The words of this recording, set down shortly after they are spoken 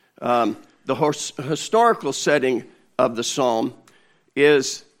Historical setting of the psalm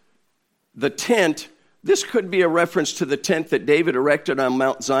is the tent. This could be a reference to the tent that David erected on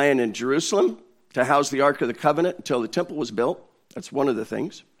Mount Zion in Jerusalem to house the Ark of the Covenant until the temple was built. That's one of the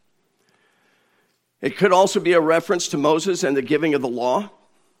things. It could also be a reference to Moses and the giving of the law,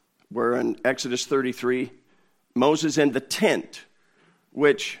 where in Exodus 33, Moses and the tent,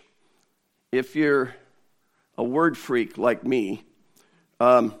 which, if you're a word freak like me,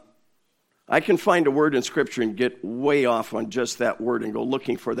 I can find a word in Scripture and get way off on just that word and go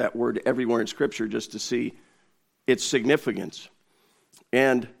looking for that word everywhere in Scripture just to see its significance.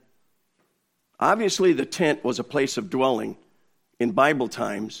 And obviously the tent was a place of dwelling in Bible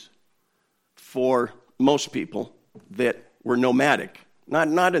times for most people that were nomadic.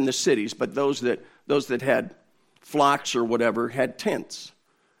 Not in the cities, but those that had flocks or whatever had tents.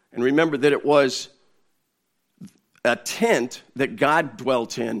 And remember that it was a tent that God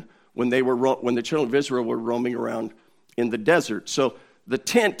dwelt in when the children of Israel were roaming around in the desert. So the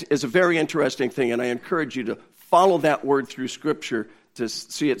tent is a very interesting thing, and I encourage you to follow that word through Scripture to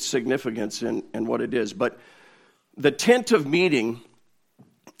see its significance and what it is. But the tent of meeting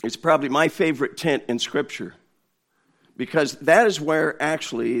is probably my favorite tent in Scripture, because that is where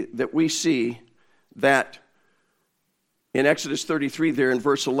actually that we see that in Exodus 33 there in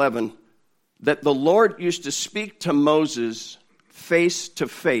verse 11, that the Lord used to speak to Moses face to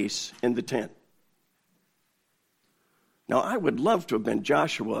face in the tent. Now, I would love to have been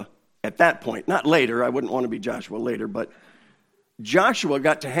Joshua at that point. Not later. I wouldn't want to be Joshua later, but Joshua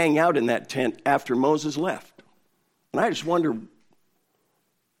got to hang out in that tent after Moses left. And I just wonder,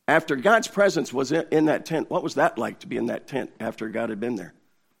 after God's presence was in that tent, what was that like to be in that tent after God had been there?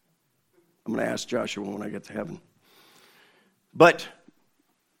 I'm going to ask Joshua when I get to heaven. But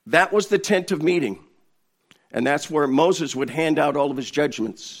that was the tent of meeting. And that's where Moses would hand out all of his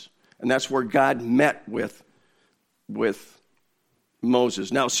judgments. And that's where God met with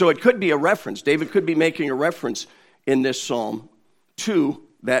Moses. Now, so it could be a reference. David could be making a reference in this psalm to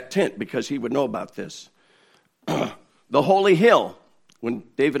that tent because he would know about this. The holy hill. When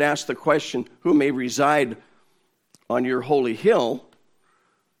David asked the question, who may reside on your holy hill?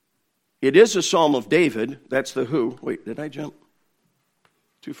 It is a psalm of David. That's the who. Wait, did I jump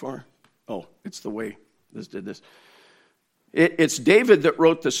too far? Oh, it's the way this did this. It's David that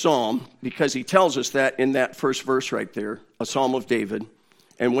wrote the psalm because he tells us that in that first verse right there, a psalm of David.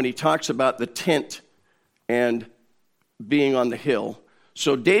 And when he talks about the tent and being on the hill.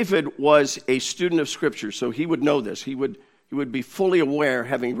 So David was a student of Scripture, so he would know this. He would be fully aware,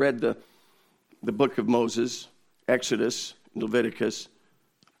 having read the book of Moses, Exodus, Leviticus.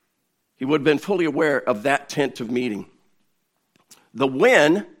 He would have been fully aware of that tent of meeting. The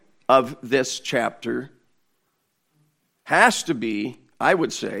when of this chapter has to be, I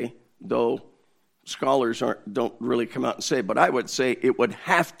would say, though scholars don't really come out and say, but I would say it would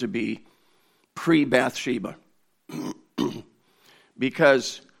have to be pre-Bathsheba.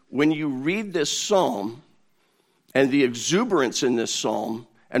 Because when you read this psalm and the exuberance in this psalm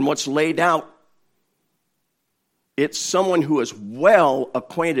and what's laid out, it's someone who is well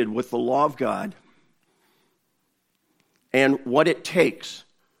acquainted with the law of God and what it takes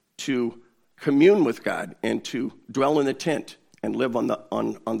to commune with God and to dwell in the tent and live on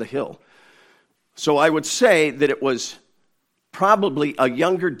the hill. So I would say that it was probably a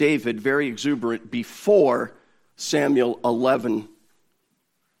younger David, very exuberant, before Samuel 11,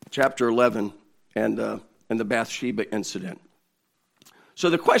 chapter 11, and the Bathsheba incident. So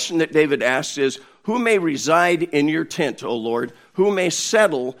the question that David asks is, who may reside in your tent, O Lord? Who may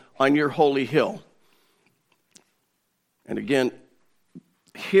settle on your holy hill? And again,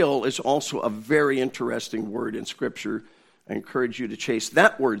 hill is also a very interesting word in Scripture. I encourage you to chase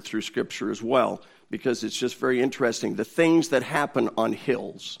that word through Scripture as well, because it's just very interesting. The things that happen on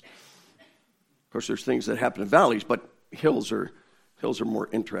hills. Of course, there's things that happen in valleys, but hills are more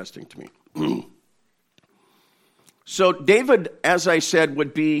interesting to me. So David, as I said,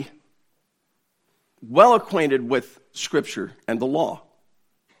 would be well acquainted with Scripture and the law.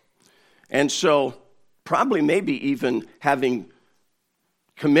 And so probably maybe even having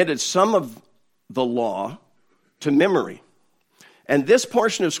committed some of the law to memory. And this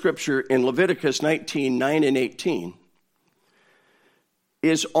portion of Scripture in Leviticus 19, 9 and 18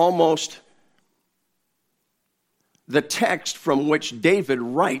 is almost the text from which David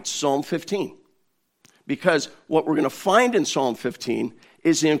writes Psalm 15. Because what we're going to find in Psalm 15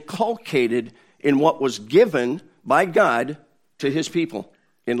 is inculcated in what was given by God to his people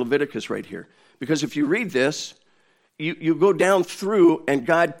in Leviticus right here. Because if you read this, you go down through and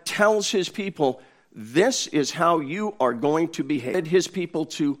God tells his people this is how you are going to behave. His people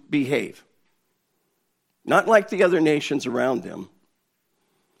to behave. Not like the other nations around them.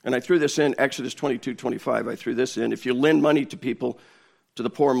 And I threw this in, Exodus 22:25, I threw this in. If you lend money to people, to the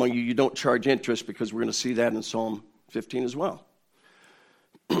poor among you, you don't charge interest, because we're going to see that in Psalm 15 as well.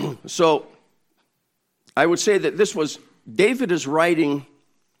 So I would say that David is writing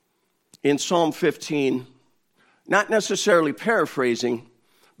in Psalm 15, not necessarily paraphrasing,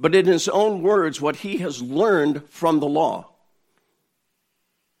 but in his own words, what he has learned from the law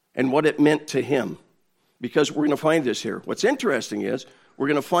and what it meant to him. Because we're going to find this here. What's interesting is we're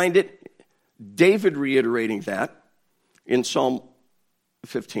going to find it, David reiterating that in Psalm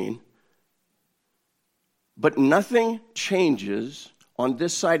 15. But nothing changes on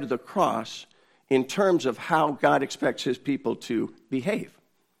this side of the cross in terms of how God expects his people to behave.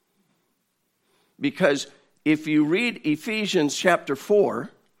 Because if you read Ephesians chapter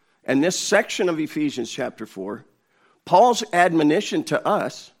 4, and this section of Ephesians chapter 4, Paul's admonition to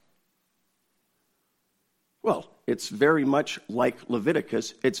us, well, it's very much like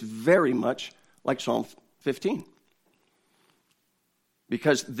Leviticus. It's very much like Psalm 15.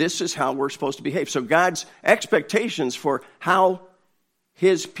 Because this is how we're supposed to behave. So God's expectations for how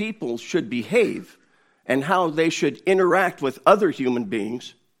his people should behave and how they should interact with other human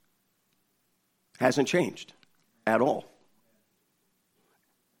beings hasn't changed at all.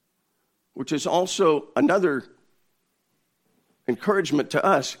 Which is also another encouragement to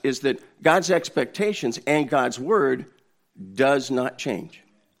us, is that God's expectations and God's word does not change.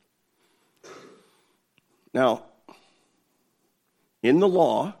 Now, in the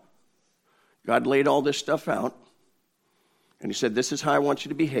law, God laid all this stuff out, and he said, this is how I want you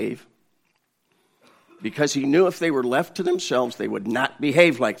to behave, because he knew if they were left to themselves, they would not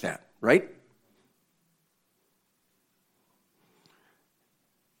behave like that, right?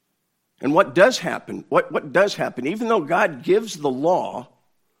 And what does happen? What does happen? Even though God gives the law,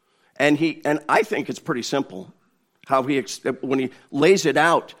 and I think it's pretty simple, when he lays it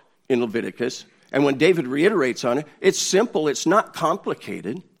out in Leviticus, and when David reiterates on it, it's simple, it's not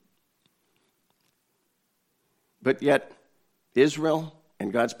complicated. But yet, Israel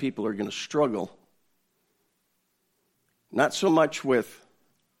and God's people are going to struggle, not so much with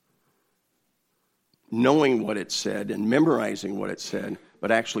knowing what it said and memorizing what it said, but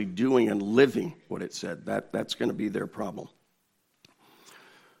actually doing and living what it said. That's going to be their problem.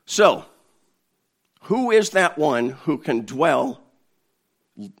 So, who is that one who can dwell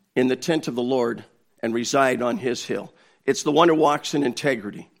in the tent of the Lord and reside on his hill? It's the one who walks in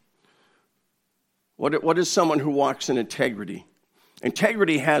integrity. What is someone who walks in integrity?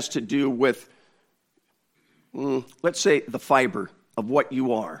 Integrity has to do with, let's say, the fiber of what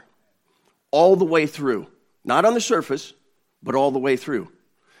you are, all the way through. Not on the surface, but all the way through.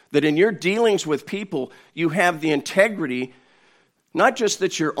 That in your dealings with people, you have the integrity, not just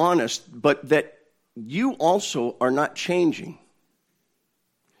that you're honest, but that you also are not changing.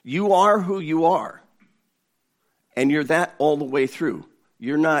 You are who you are, and you're that all the way through.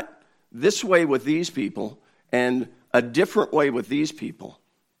 You're not this way with these people and a different way with these people.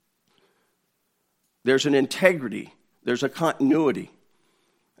 There's an integrity. There's a continuity.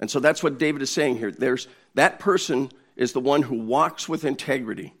 And so that's what David is saying here. That person is the one who walks with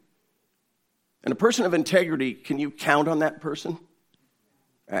integrity. And a person of integrity, can you count on that person?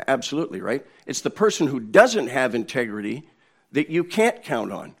 Absolutely, right? It's the person who doesn't have integrity that you can't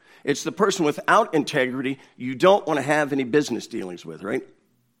count on. It's the person without integrity you don't want to have any business dealings with, right?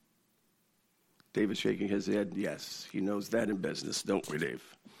 David's shaking his head. Yes, he knows that in business, don't we, Dave?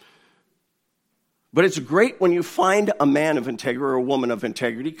 But it's great when you find a man of integrity or a woman of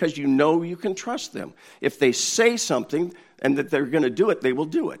integrity, because you know you can trust them. If they say something and that they're going to do it, they will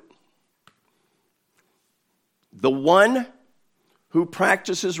do it. The one who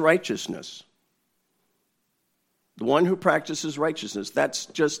practices righteousness. The one who practices righteousness.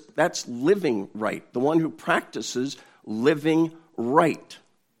 That's living right. The one who practices living right.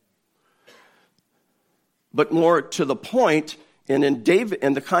 But more to the point, and in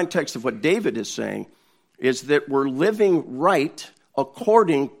the context of what David is saying, is that we're living right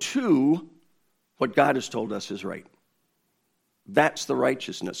according to what God has told us is right. That's the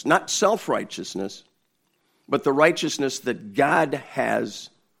righteousness. Not self-righteousness, but the righteousness that God has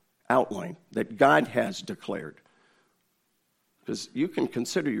outlined, that God has declared. Because you can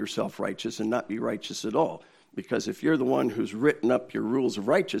consider yourself righteous and not be righteous at all. Because if you're the one who's written up your rules of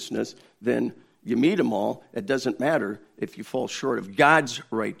righteousness, then you meet them all. It doesn't matter if you fall short of God's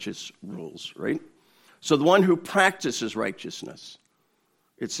righteous rules, right? So the one who practices righteousness,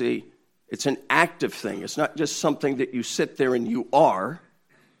 it's an active thing. It's not just something that you sit there and you are,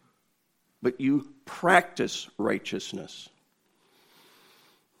 but you practice righteousness.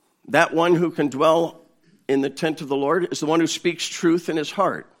 That one who can dwell in the tent of the Lord is the one who speaks truth in his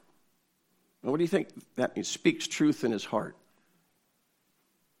heart. Now, what do you think that means? Speaks truth in his heart.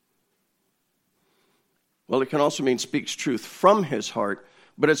 Well, it can also mean speaks truth from his heart,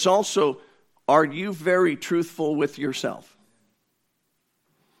 but it's also, are you very truthful with yourself?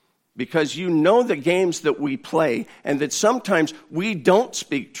 Because you know the games that we play, and that sometimes we don't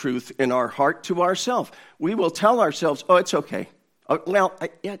speak truth in our heart to ourselves. We will tell ourselves, oh, it's okay. Oh,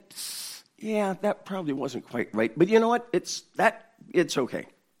 yeah, that probably wasn't quite right. But you know what? It's okay.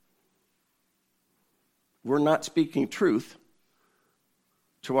 We're not speaking truth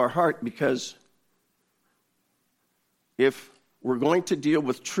to our heart, because if we're going to deal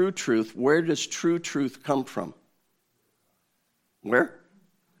with true truth, where does true truth come from? Where?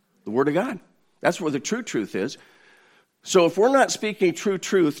 The Word of God. That's where the true truth is. So if we're not speaking true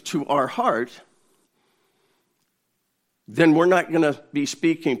truth to our heart, then we're not going to be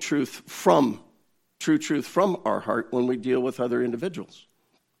speaking true truth from our heart when we deal with other individuals.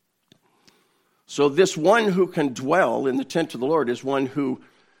 So this one who can dwell in the tent of the Lord is one who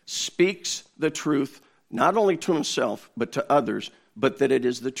speaks the truth, not only to himself, but to others, but that it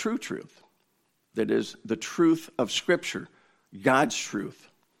is the true truth. That is the truth of Scripture, God's truth.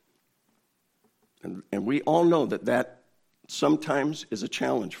 And we all know that sometimes is a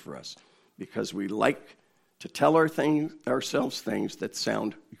challenge for us, because we like to tell ourselves things that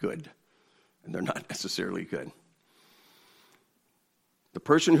sound good, and they're not necessarily good. The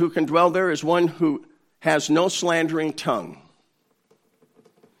person who can dwell there is one who has no slandering tongue.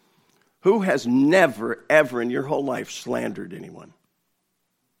 Who has never, ever in your whole life slandered anyone?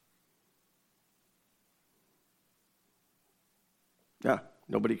 Yeah,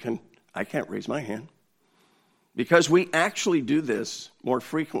 I can't raise my hand. Because we actually do this more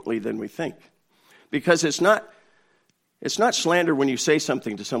frequently than we think. Because it's not slander when you say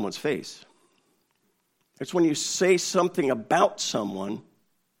something to someone's face. It's when you say something about someone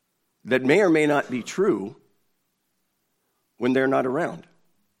that may or may not be true when they're not around.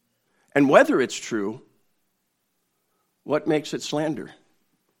 And whether it's true, what makes it slander?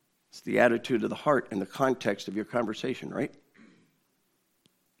 It's the attitude of the heart and the context of your conversation, right?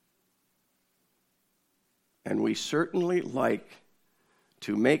 And we certainly like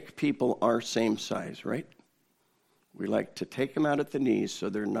to make people our same size, right? We like to take them out at the knees so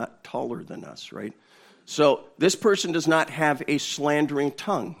they're not taller than us, right? So this person does not have a slandering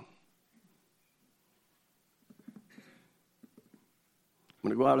tongue. I'm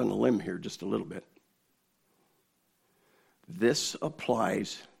going to go out on a limb here just a little bit. This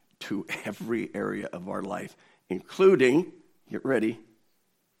applies to every area of our life, including, get ready,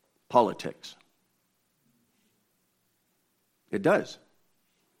 politics. It does.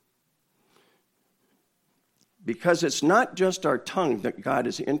 Because it's not just our tongue that God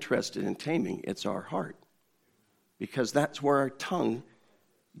is interested in taming, it's our heart. Because that's where our tongue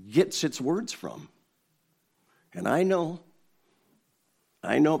gets its words from. And I know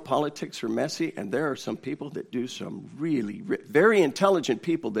politics are messy, and there are some people that do some really, very intelligent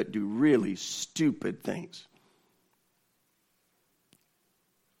people that do really stupid things.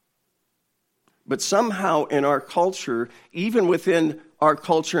 But somehow in our culture, even within our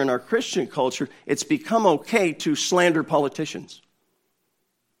culture and our Christian culture, it's become okay to slander politicians.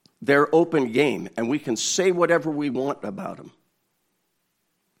 They're open game, and we can say whatever we want about them.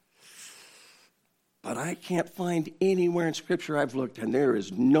 But I can't find anywhere in Scripture I've looked, and there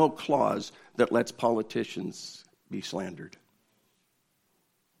is no clause that lets politicians be slandered.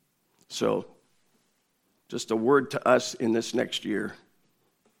 So, just a word to us in this next year.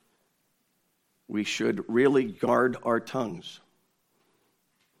 We should really guard our tongues,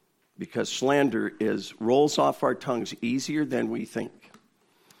 because slander rolls off our tongues easier than we think.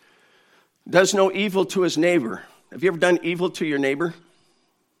 Does no evil to his neighbor. Have you ever done evil to your neighbor?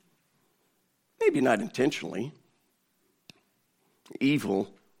 Maybe not intentionally.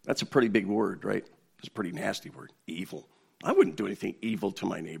 Evil, that's a pretty big word, right? It's a pretty nasty word, evil. I wouldn't do anything evil to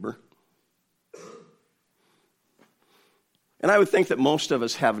my neighbor. And I would think that most of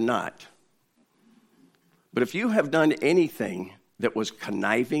us have not. But if you have done anything that was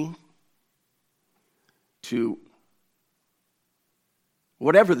conniving to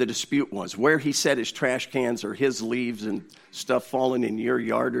whatever the dispute was, where he set his trash cans or his leaves and stuff falling in your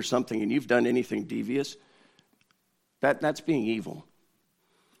yard or something, and you've done anything devious, that's being evil.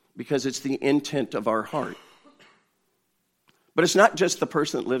 Because it's the intent of our heart. But it's not just the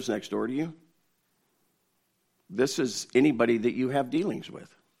person that lives next door to you. This is anybody that you have dealings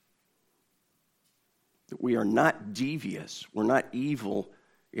with. We are not devious. We're not evil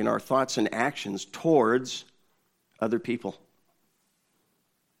in our thoughts and actions towards other people.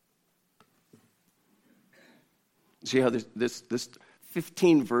 See how this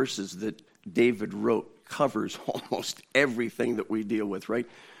 15 verses that David wrote covers almost everything that we deal with, right?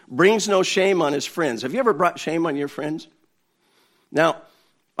 Brings no shame on his friends. Have you ever brought shame on your friends? Now,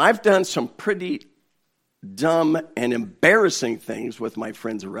 I've done some pretty dumb and embarrassing things with my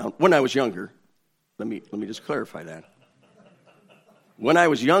friends around when I was younger. Let me just clarify that. When I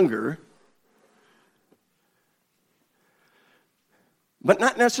was younger, but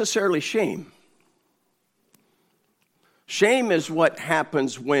not necessarily shame. Shame is what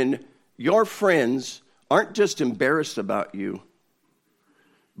happens when your friends aren't just embarrassed about you,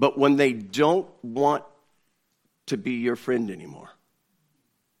 but when they don't want to be your friend anymore.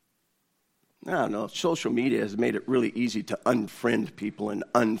 I don't know, social media has made it really easy to unfriend people and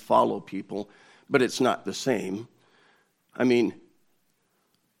unfollow people, but it's not the same. I mean,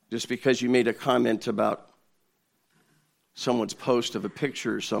 just because you made a comment about someone's post of a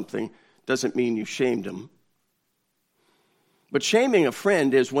picture or something doesn't mean you shamed them. But shaming a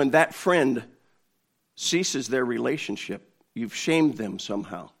friend is when that friend ceases their relationship. You've shamed them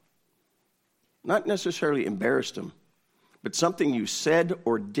somehow. Not necessarily embarrassed them, but something you said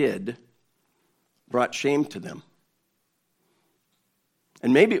or did brought shame to them.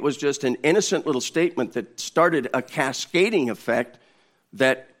 And maybe it was just an innocent little statement that started a cascading effect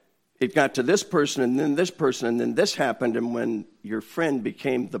that it got to this person and then this person and then this happened, and when your friend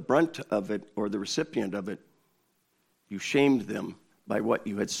became the brunt of it or the recipient of it, you shamed them by what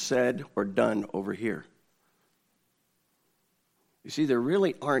you had said or done over here. You see, there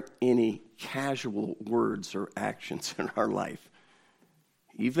really aren't any casual words or actions in our life,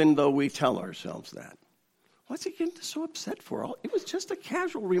 even though we tell ourselves that. What's he getting so upset for? It was just a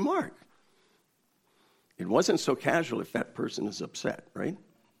casual remark. It wasn't so casual if that person is upset, right?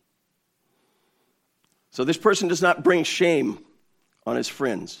 So this person does not bring shame on his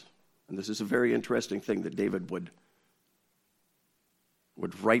friends. And this is a very interesting thing that David would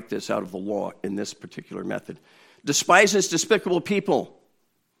write this out of the law in this particular method. Despises despicable people.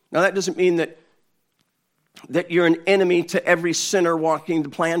 Now that doesn't mean that you're an enemy to every sinner walking the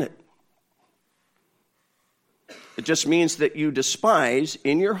planet. It just means that you despise,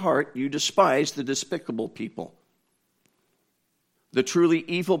 in your heart, you despise the despicable people. The truly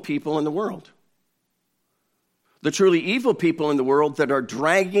evil people in the world. The truly evil people in the world that are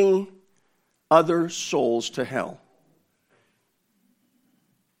dragging other souls to hell.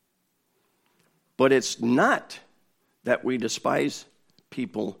 But it's not that we despise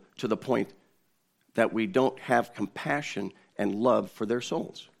people to the point that we don't have compassion and love for their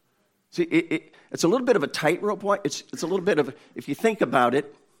souls. See, it's a little bit of a tightrope. It's a little bit of, if you think about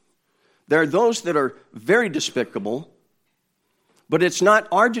it, there are those that are very despicable, but it's not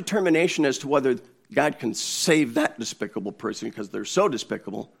our determination as to whether God can save that despicable person because they're so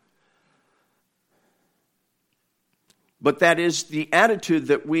despicable. But that is the attitude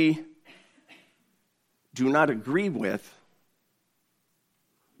that we do not agree with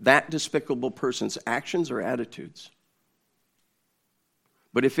that despicable person's actions or attitudes.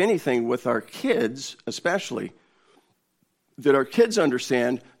 But if anything, with our kids especially, that our kids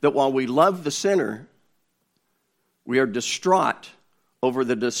understand that while we love the sinner, we are distraught over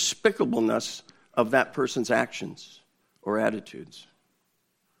the despicableness of that person's actions or attitudes.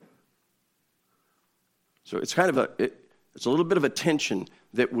 So it's kind of it's a little bit of a tension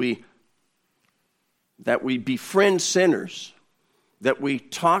that we befriend sinners, that we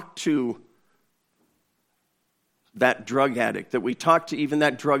talk to that drug addict, that we talk to even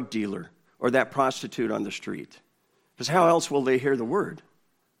that drug dealer or that prostitute on the street. Because how else will they hear the word?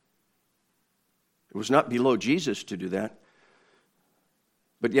 It was not below Jesus to do that.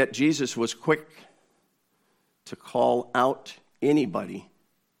 But yet Jesus was quick to call out anybody,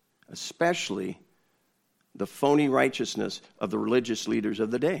 especially the phony righteousness of the religious leaders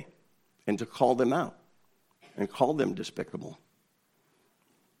of the day, and to call them out and call them despicable.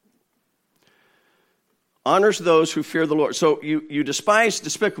 Honors those who fear the Lord. So you despise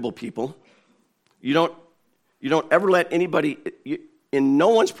despicable people. You don't ever let anybody, in no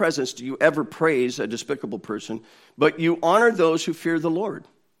one's presence do you ever praise a despicable person, but you honor those who fear the Lord.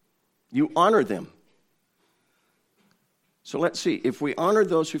 You honor them. So let's see, if we honor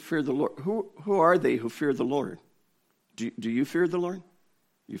those who fear the Lord, who are they who fear the Lord? Do you fear the Lord?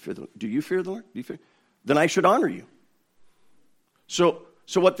 Do you fear the Lord? Then I should honor you. So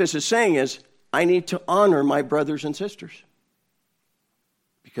what this is saying is, I need to honor my brothers and sisters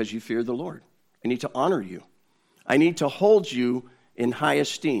because you fear the Lord. I need to honor you. I need to hold you in high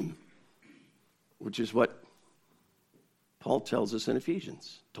esteem, which is what Paul tells us in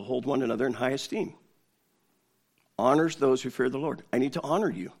Ephesians to hold one another in high esteem. Honors those who fear the Lord. I need to honor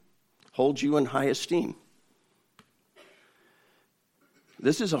you, hold you in high esteem.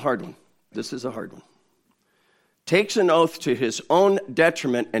 This is a hard one. Takes an oath to his own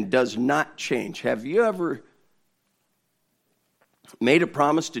detriment and does not change. Have you ever made a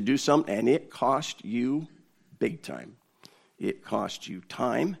promise to do something and it cost you big time? It cost you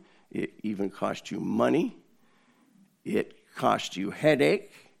time. It even cost you money. It cost you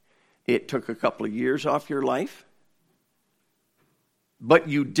headache. It took a couple of years off your life. But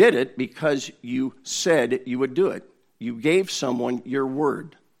you did it because you said you would do it. You gave someone your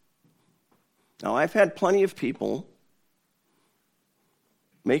word. Now, I've had plenty of people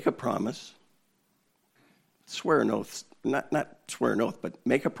make a promise, swear an oath, not swear an oath, but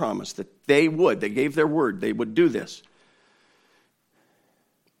make a promise that they gave their word, they would do this.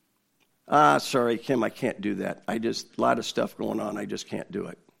 Sorry, Kim, I can't do that. A lot of stuff going on, I just can't do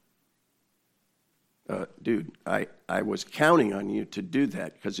it. Dude, I was counting on you to do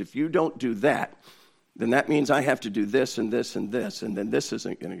that, because if you don't do that, then that means I have to do this and this and this, and then this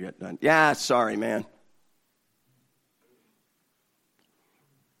isn't going to get done. Yeah, sorry, man.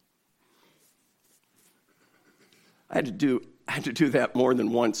 I had to do that more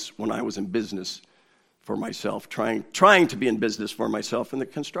than once when I was in business for myself, trying to be in business for myself in the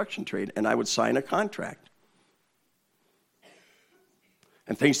construction trade, and I would sign a contract.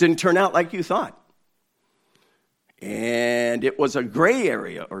 And things didn't turn out like you thought. And it was a gray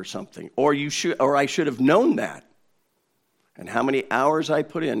area or something, or I should have known that. And how many hours I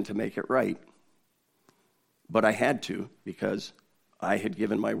put in to make it right. But I had to, because I had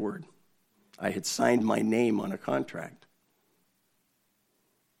given my word. I had signed my name on a contract.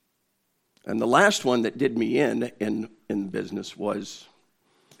 And the last one that did me in business was,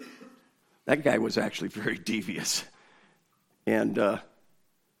 that guy was actually very devious. And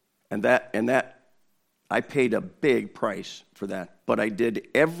that I paid a big price for that, but I did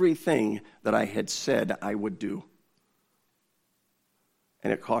everything that I had said I would do.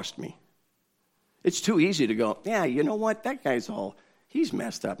 And it cost me. It's too easy to go, yeah, you know what? That guy's he's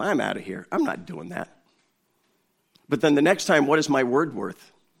messed up. I'm out of here. I'm not doing that. But then the next time, what is my word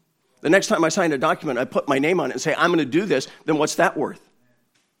worth? The next time I sign a document, I put my name on it and say, I'm going to do this, then what's that worth?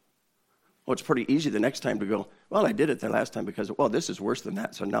 Well, it's pretty easy the next time to go, well, I did it the last time because, well, this is worse than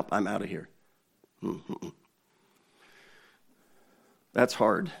that, so nope, I'm out of here. That's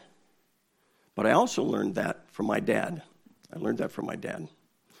hard. But I also learned that from my dad.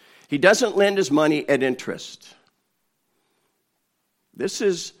 He doesn't lend his money at interest.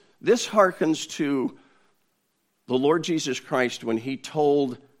 This harkens to the Lord Jesus Christ when he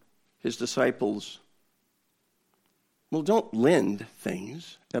told his disciples, well, don't lend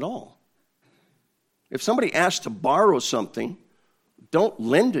things at all. If somebody asks to borrow something, don't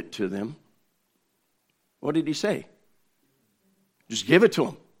lend it to them. What did he say? Just give it to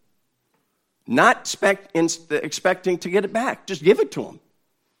them. Not expecting to get it back. Just give it to them.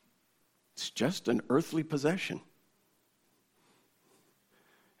 It's just an earthly possession.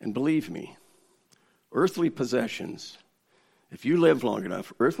 And believe me, earthly possessions, if you live long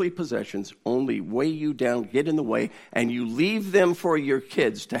enough, earthly possessions only weigh you down, get in the way, and you leave them for your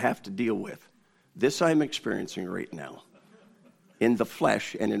kids to have to deal with. This I'm experiencing right now, in the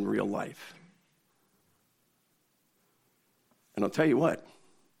flesh and in real life. And I'll tell you what,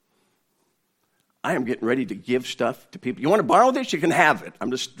 I am getting ready to give stuff to people. You want to borrow this? You can have it.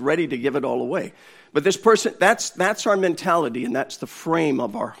 I'm just ready to give it all away. But this person, that's our mentality, and that's the frame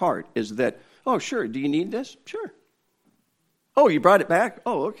of our heart, is that, oh, sure, do you need this? Sure. Oh, you brought it back?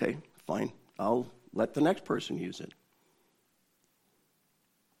 Oh, okay, fine. I'll let the next person use it.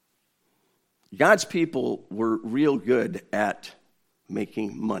 God's people were real good at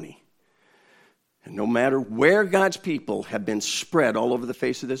making money. And no matter where God's people have been spread all over the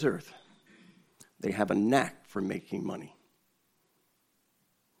face of this earth, they have a knack for making money.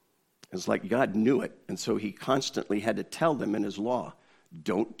 It's like God knew it, and so he constantly had to tell them in his law,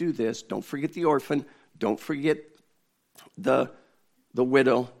 don't do this, don't forget the orphan, don't forget the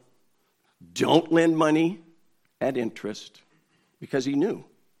widow, don't lend money at interest, because he knew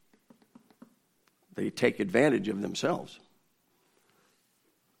they take advantage of themselves.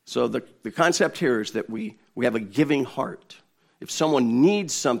 So the concept here is that we have a giving heart. If someone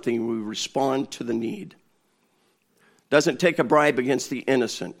needs something, we respond to the need. Doesn't take a bribe against the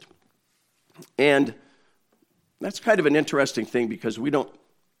innocent. And that's kind of an interesting thing, because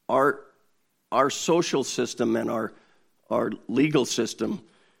our social system and our legal system,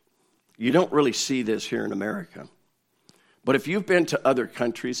 you don't really see this here in America. But if you've been to other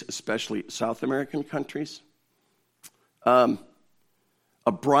countries, especially South American countries, A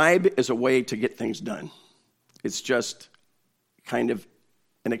bribe is a way to get things done. It's just kind of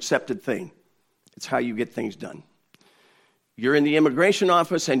an accepted thing. It's how you get things done. You're in the immigration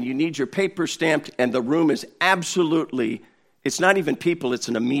office and you need your paper stamped, and the room is absolutely, it's not even people, it's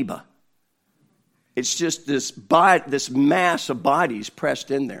an amoeba. It's just this mass of bodies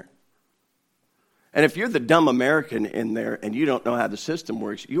pressed in there. And if you're the dumb American in there and you don't know how the system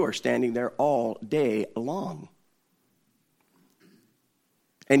works, you are standing there all day long.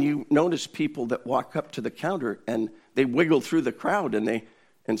 And you notice people that walk up to the counter and they wiggle through the crowd,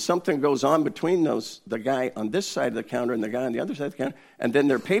 and something goes on between the guy on this side of the counter and the guy on the other side of the counter, and then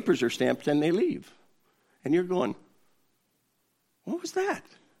their papers are stamped and they leave. And you're going, what was that?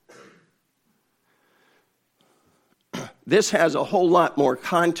 This has a whole lot more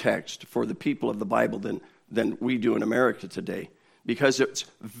context for the people of the Bible than we do in America today, because it's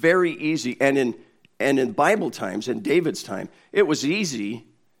very easy. And in Bible times, in David's time, it was easy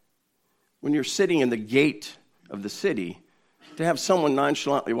when you're sitting in the gate of the city to have someone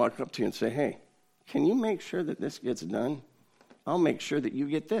nonchalantly walk up to you and say, hey, can you make sure that this gets done? I'll make sure that you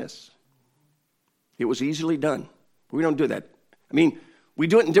get this. It was easily done. We don't do that. I mean, we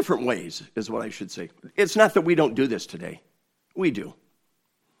do it in different ways, is what I should say. It's not that we don't do this today. We do.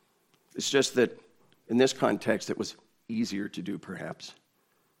 It's just that in this context, it was easier to do, perhaps.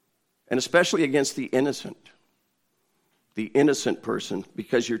 And especially against the innocent person,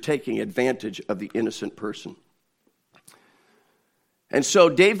 because you're taking advantage of the innocent person. And so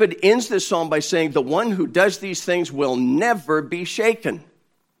David ends this psalm by saying, the one who does these things will never be shaken.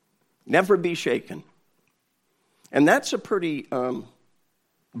 Never be shaken. And that's a pretty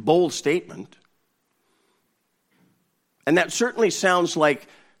bold statement. And that certainly sounds like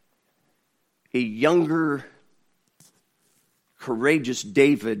a younger, courageous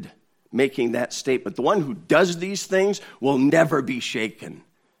David making that statement. The one who does these things will never be shaken.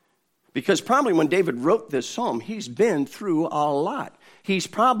 Because probably when David wrote this psalm, he's been through a lot. He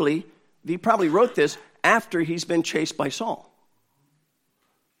probably wrote this after he's been chased by Saul.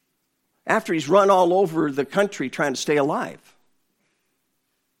 After he's run all over the country trying to stay alive.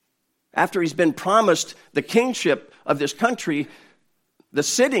 After he's been promised the kingship of this country, the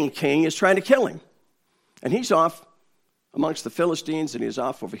sitting king is trying to kill him. And he's off amongst the Philistines, and he's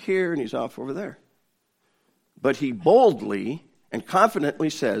off over here, and he's off over there. But he boldly and confidently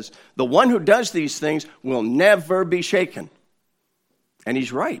says, the one who does these things will never be shaken. And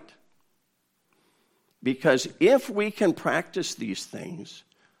he's right. Because if we can practice these things,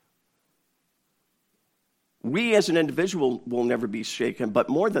 we as an individual will never be shaken, but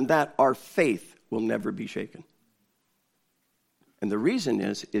more than that, our faith will never be shaken. And the reason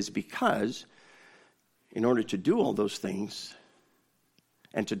is because in order to do all those things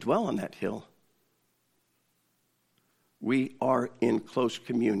and to dwell on that hill, we are in close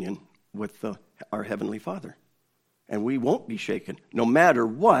communion with our Heavenly Father. And we won't be shaken, no matter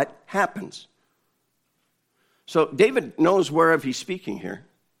what happens. So David knows whereof he's speaking here,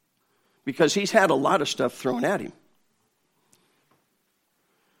 because he's had a lot of stuff thrown at him.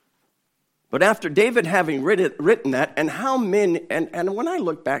 But after David having written that, and how many, and when I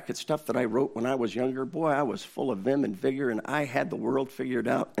look back at stuff that I wrote when I was younger, boy, I was full of vim and vigor, and I had the world figured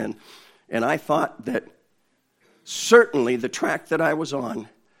out, and I thought that certainly the track that I was on,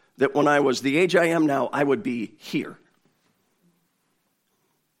 that when I was the age I am now, I would be here.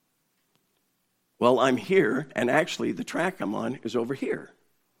 Well, I'm here, and actually the track I'm on is over here,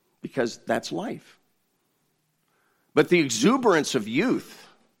 because that's life. But the exuberance of youth,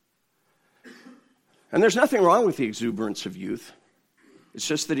 and there's nothing wrong with the exuberance of youth. It's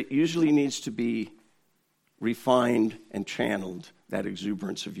just that it usually needs to be refined and channeled, that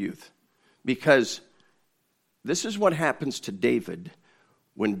exuberance of youth. Because this is what happens to David.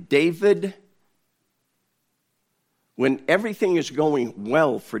 When everything is going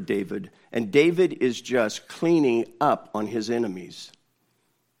well for David, and David is just cleaning up on his enemies,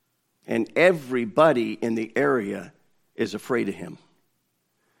 and everybody in the area is afraid of him,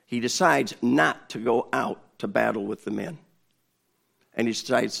 he decides not to go out to battle with the men. And he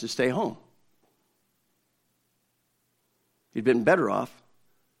decides to stay home. He'd been better off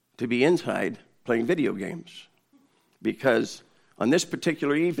to be inside playing video games. Because on this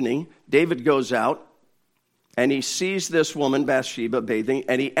particular evening, David goes out and he sees this woman, Bathsheba, bathing,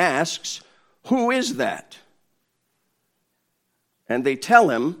 and he asks, "Who is that?" And they tell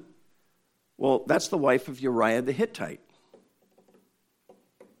him, "Well, that's the wife of Uriah the Hittite."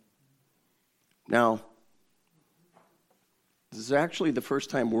 Now, this is actually the first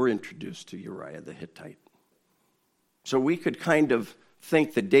time we're introduced to Uriah the Hittite. So we could kind of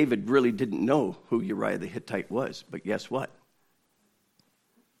think that David really didn't know who Uriah the Hittite was. But guess what?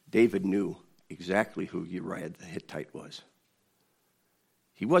 David knew exactly who Uriah the Hittite was.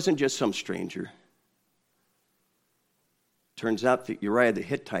 He wasn't just some stranger. Turns out that Uriah the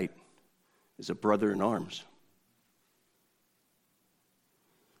Hittite is a brother in arms.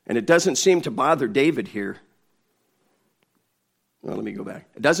 And it doesn't seem to bother David here. Well, let me go back.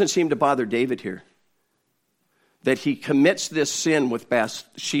 It doesn't seem to bother David here that he commits this sin with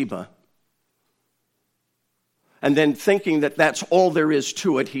Bathsheba. And then thinking that that's all there is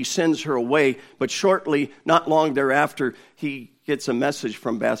to it, he sends her away. But shortly, not long thereafter, he gets a message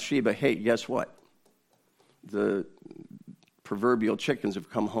from Bathsheba. Hey, guess what? The proverbial chickens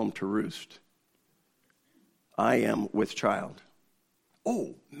have come home to roost. I am with child.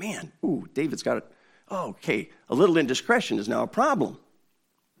 Oh, man. Ooh, David's got it. Oh, okay. A little indiscretion is now a problem.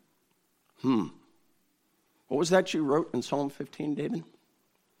 What was that you wrote in Psalm 15, David?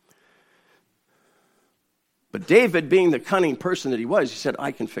 But David, being the cunning person that he was, he said,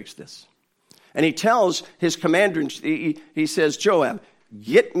 I can fix this. And he tells his commander, he says, Joab,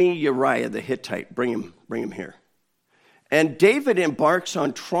 get me Uriah the Hittite. Bring him here. And David embarks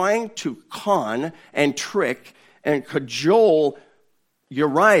on trying to con and trick and cajole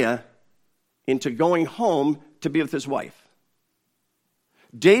Uriah into going home to be with his wife.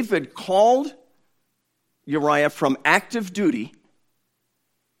 David called Uriah from active duty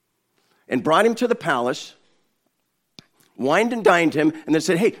and brought him to the palace, wined and dined him, and then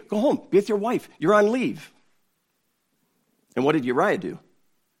said, hey, go home, be with your wife. You're on leave. And what did Uriah do?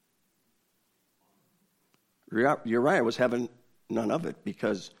 Uriah was having none of it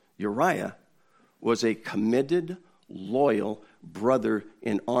because Uriah was a committed, loyal brother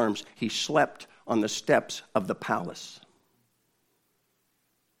in arms. He slept on the steps of the palace.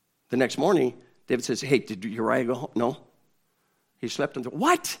 The next morning, David says, hey, did Uriah go home? No. He slept on the...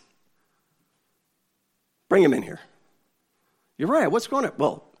 What? Bring him in here. Uriah, what's going on?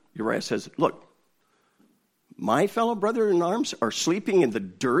 Well, Uriah says, look, my fellow brother in arms are sleeping in the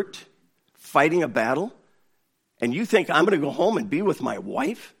dirt, fighting a battle, and you think I'm going to go home and be with my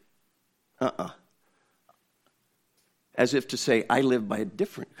wife? As if to say, I live by a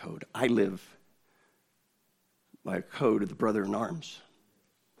different code. I live by a code of the brother in arms.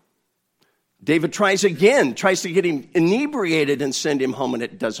 David tries to get him inebriated and send him home, and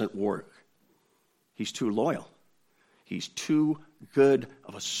it doesn't work. He's too loyal. He's too good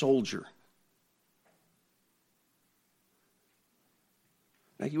of a soldier.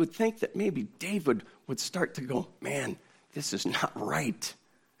 Now, you would think that maybe David would start to go, man, this is not right.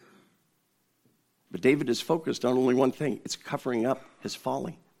 But David is focused on only one thing. It's covering up his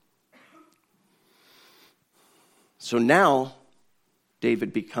folly. So now,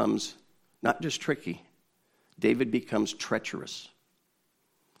 David becomes not just tricky. David becomes treacherous.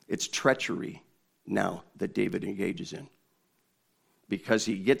 It's treachery now that David engages in. Because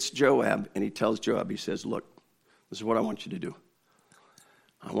he gets Joab and he tells Joab, he says, look, this is what I want you to do.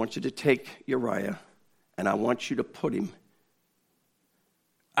 I want you to take Uriah and I want you to put him.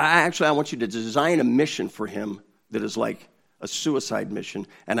 I want you to design a mission for him that is like a suicide mission.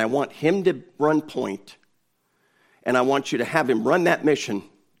 And I want him to run point. And I want you to have him run that mission.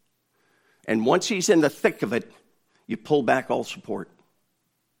 And once he's in the thick of it, you pull back all support.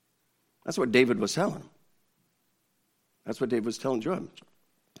 That's what David was telling him. That's what David was telling Joab.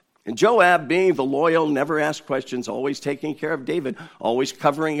 And Joab, being the loyal, never asked questions, always taking care of David, always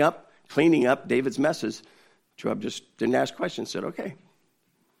covering up, cleaning up David's messes, Joab just didn't ask questions, said, okay.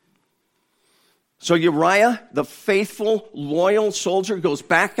 So Uriah, the faithful, loyal soldier, goes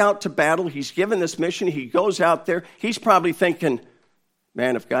back out to battle. He's given this mission. He goes out there. He's probably thinking,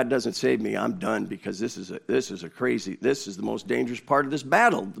 man, if God doesn't save me, I'm done because this is the most dangerous part of this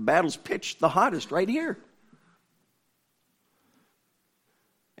battle. The battle's pitched the hottest right here.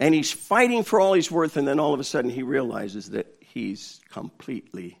 And he's fighting for all he's worth, and then all of a sudden he realizes that he's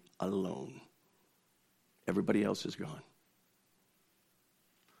completely alone. Everybody else is gone.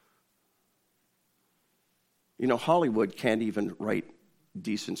 You know, Hollywood can't even write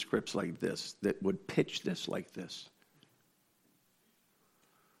decent scripts like this that would pitch this like this.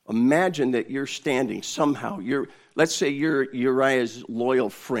 Imagine that you're standing somehow. Let's say you're Uriah's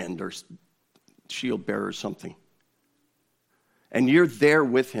loyal friend or shield bearer or something. And you're there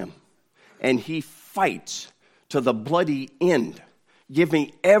with him. And he fights to the bloody end,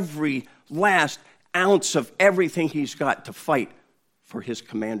 giving every last ounce of everything he's got to fight for his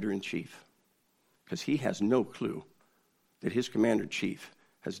commander-in-chief. Because he has no clue that his commander-in-chief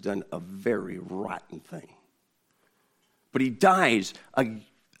has done a very rotten thing. But he dies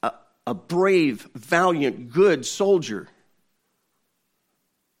a brave, valiant, good soldier.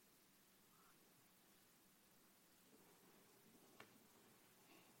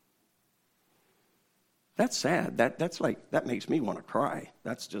 That's sad. That makes me want to cry.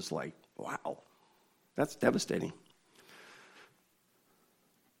 That's just like, wow. That's devastating.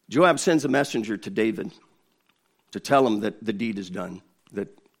 Joab sends a messenger to David to tell him that the deed is done,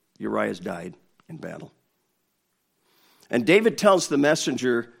 that Uriah has died in battle. And David tells the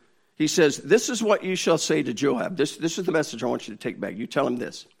messenger, he says, this is what you shall say to Joab. This is the message I want you to take back. You tell him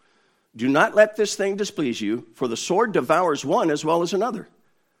this. Do not let this thing displease you, for the sword devours one as well as another.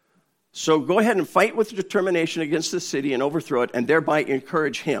 So go ahead and fight with determination against the city and overthrow it, and thereby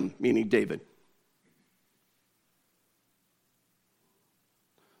encourage him, meaning David.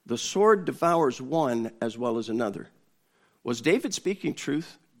 The sword devours one as well as another. Was David speaking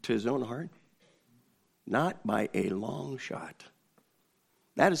truth to his own heart? Not by a long shot.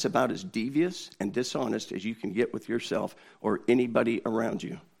 That is about as devious and dishonest as you can get with yourself or anybody around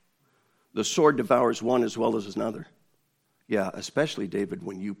you. The sword devours one as well as another. Yeah, especially, David,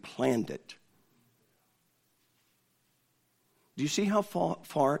 when you planned it. Do you see how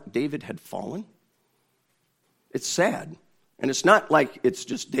far David had fallen? It's sad. And it's not like it's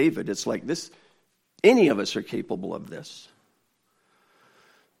just David. It's like this. Any of us are capable of this.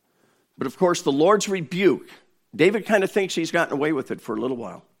 But of course, the Lord's rebuke, David kind of thinks he's gotten away with it for a little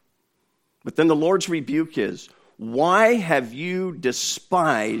while. But then the Lord's rebuke is, why have you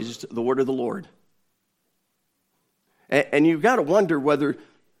despised the word of the Lord? And you've got to wonder whether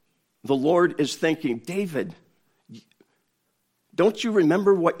the Lord is thinking, David, don't you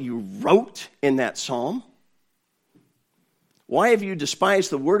remember what you wrote in that psalm? Why have you despised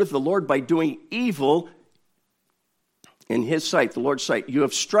the word of the Lord by doing evil in his sight, the Lord's sight? You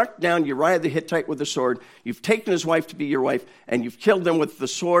have struck down Uriah the Hittite with the sword. You've taken his wife to be your wife, and you've killed him with the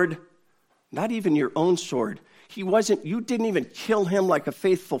sword, not even your own sword. You didn't even kill him like a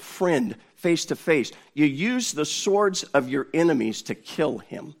faithful friend face to face. You used the swords of your enemies to kill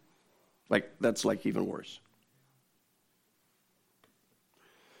him. That's even worse.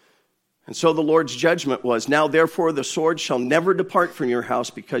 And so the Lord's judgment was, now therefore the sword shall never depart from your house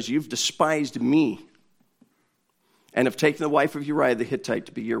because you've despised me and have taken the wife of Uriah the Hittite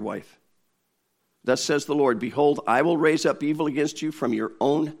to be your wife. Thus says the Lord, behold, I will raise up evil against you from your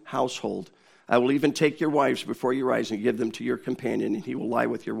own household. I will even take your wives before your eyes and give them to your companion, and he will lie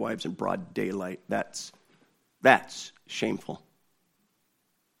with your wives in broad daylight. That's shameful.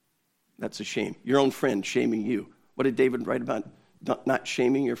 That's a shame. Your own friend shaming you. What did David write about not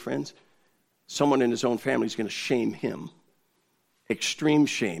shaming your friends? Someone in his own family is going to shame him. Extreme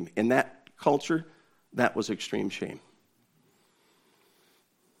shame. In that culture, that was extreme shame.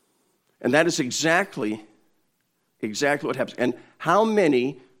 And that is exactly what happens. And how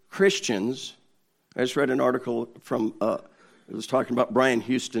many Christians, I just read an article from, it was talking about Brian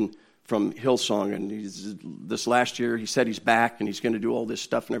Houston from Hillsong, and this last year he said he's back and he's going to do all this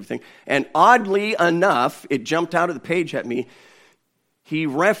stuff and everything. And oddly enough, it jumped out of the page at me, he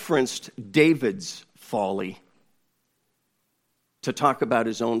referenced David's folly to talk about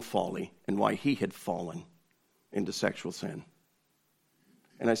his own folly and why he had fallen into sexual sin.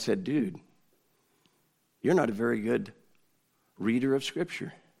 And I said, dude, you're not a very good reader of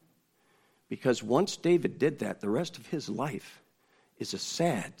Scripture. Because once David did that, the rest of his life is a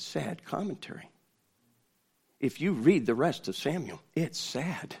sad, sad commentary. If you read the rest of Samuel, it's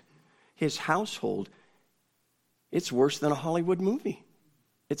sad. His household, it's worse than a Hollywood movie.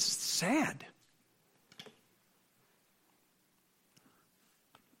 It's sad.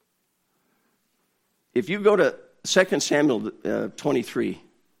 If you go to 2 Samuel 23,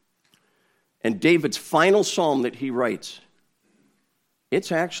 and David's final psalm that he writes,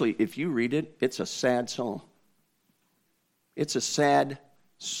 it's actually, if you read it, it's a sad psalm. It's a sad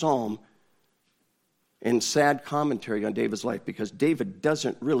psalm and sad commentary on David's life because David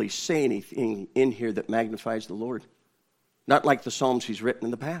doesn't really say anything in here that magnifies the Lord. Not like the psalms he's written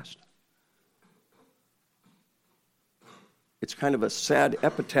in the past. It's kind of a sad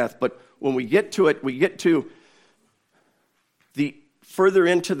epitaph, but when we get to it, we get to the further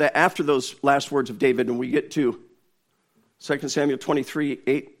into the, after those last words of David, and we get to 2 Samuel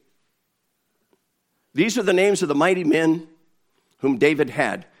 23:8. These are the names of the mighty men whom David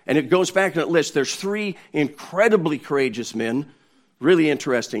had. And it goes back and it lists, there's 3 incredibly courageous men, really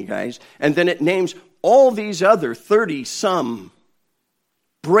interesting guys. And then it names all these other 30-some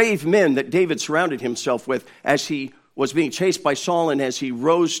brave men that David surrounded himself with as he was being chased by Saul and as he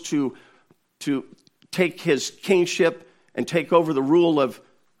rose to take his kingship and take over the rule of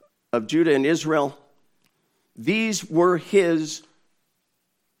Judah and Israel. These were his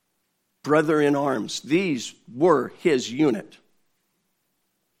brother in arms. These were his unit.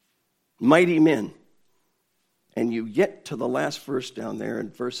 Mighty men. And you get to the last verse down there in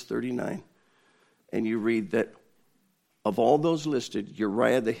verse 39. and you read that of all those listed,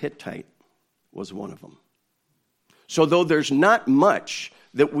 Uriah the Hittite was one of them. So though there's not much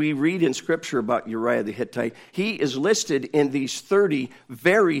that we read in Scripture about Uriah the Hittite, he is listed in these 30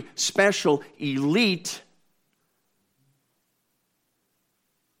 very special, elite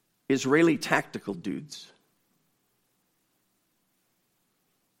Israeli tactical dudes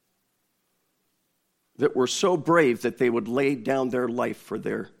that were so brave that they would lay down their life for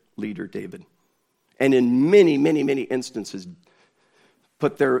their leader, David. And in many, many, many instances,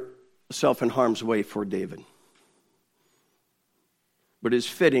 put their self in harm's way for David. But it's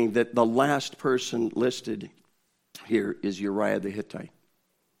fitting that the last person listed here is Uriah the Hittite.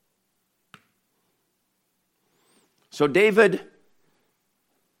 So David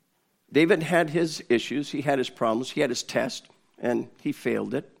had his issues, he had his problems, he had his test, and he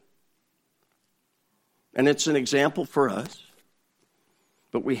failed it. And it's an example for us.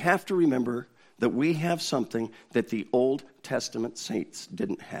 But we have to remember that we have something that the Old Testament saints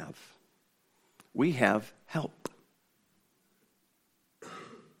didn't have. We have help.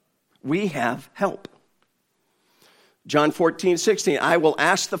 We have help. John 14:16, I will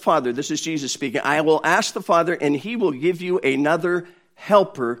ask the Father, this is Jesus speaking, I will ask the Father, and he will give you another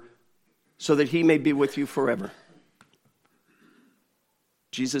helper so that he may be with you forever.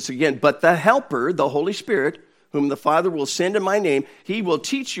 Jesus again, but the helper, the Holy Spirit, whom the Father will send in my name, he will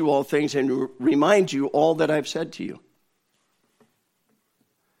teach you all things and remind you all that I've said to you.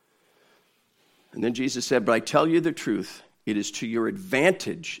 And then Jesus said, but I tell you the truth, it is to your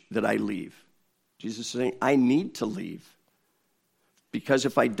advantage that I leave. Jesus is saying, I need to leave. Because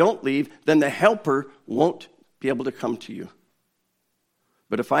if I don't leave, then the helper won't be able to come to you.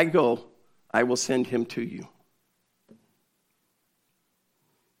 But if I go, I will send him to you.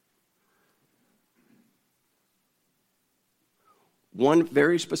 One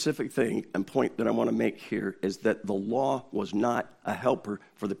very specific thing and point that I want to make here is that the law was not a helper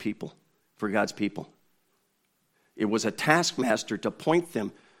for the people, for God's people. It was a taskmaster to point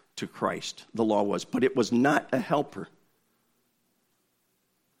them to Christ, the law was, but it was not a helper.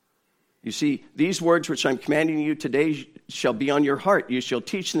 You see, these words which I'm commanding you today shall be on your heart. You shall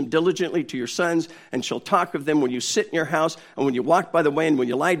teach them diligently to your sons, and shall talk of them when you sit in your house, and when you walk by the way, and when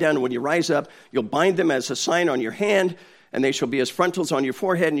you lie down, and when you rise up. You'll bind them as a sign on your hand, and they shall be as frontals on your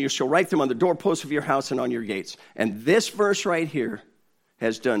forehead, and you shall write them on the doorposts of your house and on your gates. And this verse right here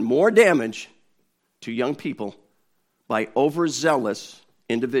has done more damage to young people by overzealous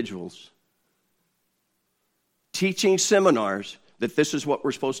individuals teaching seminars that this is what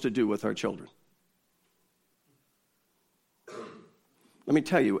we're supposed to do with our children. Let me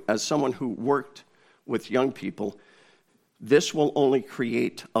tell you, as someone who worked with young people, this will only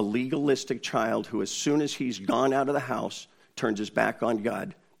create a legalistic child who, as soon as he's gone out of the house, turns his back on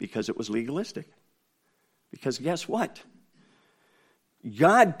God because it was legalistic. Because guess what?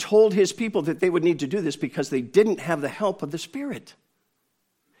 God told his people that they would need to do this because they didn't have the help of the Spirit.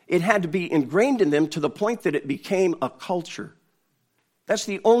 It had to be ingrained in them to the point that it became a culture. That's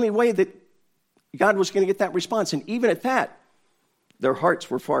the only way that God was going to get that response. And even at that, their hearts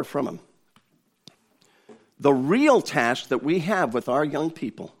were far from him. The real task that we have with our young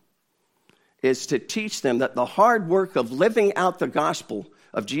people is to teach them that the hard work of living out the gospel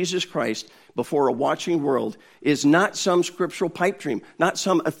of Jesus Christ before a watching world is not some scriptural pipe dream, not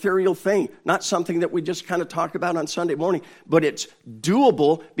some ethereal thing, not something that we just kind of talk about on Sunday morning, but it's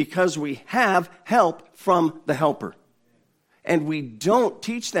doable because we have help from the helper. And we don't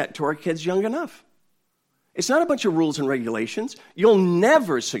teach that to our kids young enough. It's not a bunch of rules and regulations. You'll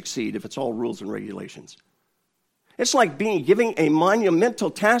never succeed if it's all rules and regulations. It's like giving a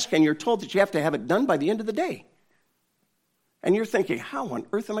monumental task and you're told that you have to have it done by the end of the day. And you're thinking, how on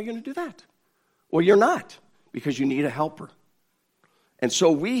earth am I going to do that? Well, you're not, because you need a helper. And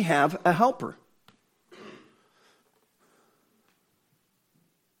so we have a helper.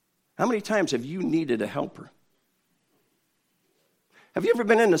 How many times have you needed a helper? Have you ever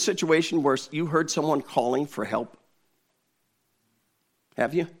been in a situation where you heard someone calling for help?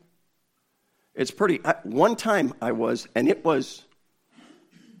 Have you? It's one time I was, and it was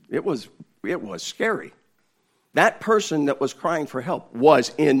scary. That person that was crying for help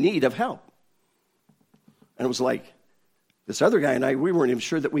was in need of help. And it was like, this other guy and I, we weren't even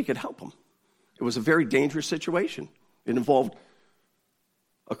sure that we could help him. It was a very dangerous situation. It involved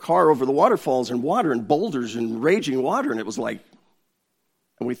a car over the waterfalls and water and boulders and raging water, and it was like,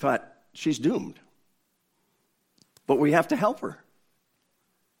 and we thought, she's doomed. But we have to help her.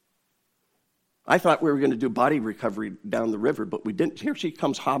 I thought we were going to do body recovery down the river, but we didn't. Here she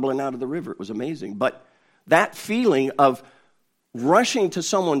comes hobbling out of the river. It was amazing. But that feeling of rushing to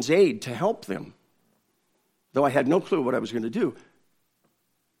someone's aid to help them though I had no clue what I was going to do,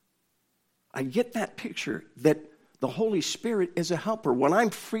 I get that picture that the Holy Spirit is a helper. When I'm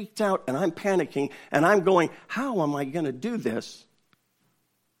freaked out and I'm panicking and I'm going, how am I going to do this?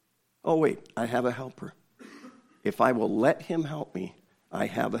 Oh, wait, I have a helper. If I will let him help me, I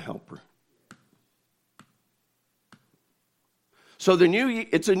have a helper. So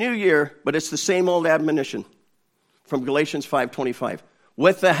it's a new year, but it's the same old admonition from Galatians 5:25.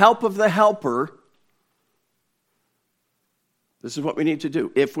 With the help of the helper, this is what we need to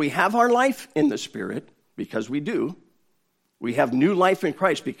do. If we have our life in the Spirit, because we do, we have new life in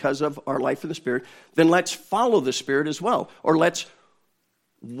Christ because of our life in the Spirit, then let's follow the Spirit as well. Or let's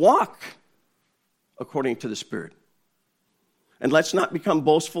walk according to the Spirit. And let's not become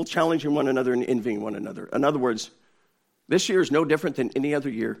boastful, challenging one another and envying one another. In other words, this year is no different than any other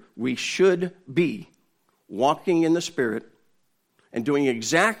year. We should be walking in the Spirit and doing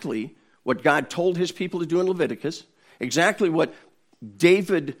exactly what God told his people to do in Leviticus, exactly what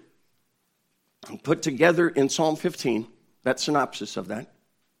David put together in Psalm 15, that synopsis of that,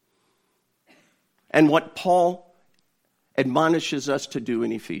 and what Paul admonishes us to do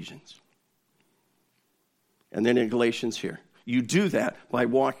in Ephesians. And then in Galatians here. You do that by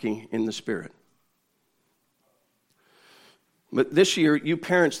walking in the Spirit. But this year, you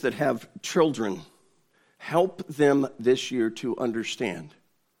parents that have children, help them this year to understand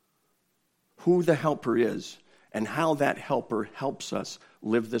who the helper is and how that helper helps us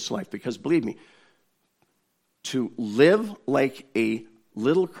live this life. Because believe me, to live like a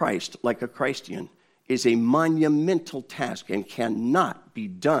little Christ, like a Christian, is a monumental task and cannot be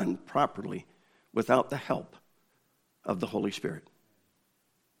done properly without the help of the Holy Spirit.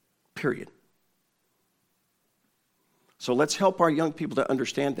 Period. So let's help our young people to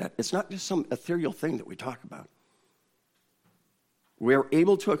understand that. It's not just some ethereal thing that we talk about. We are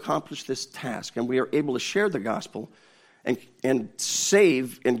able to accomplish this task, and we are able to share the gospel and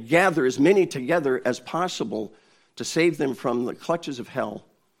save and gather as many together as possible to save them from the clutches of hell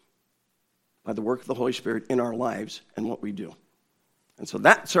by the work of the Holy Spirit in our lives and what we do. And so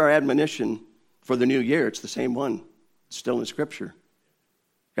that's our admonition for the new year. It's the same one. It's still in Scripture.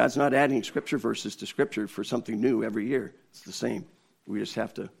 God's not adding Scripture verses to Scripture for something new every year. It's the same. We just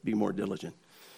have to be more diligent.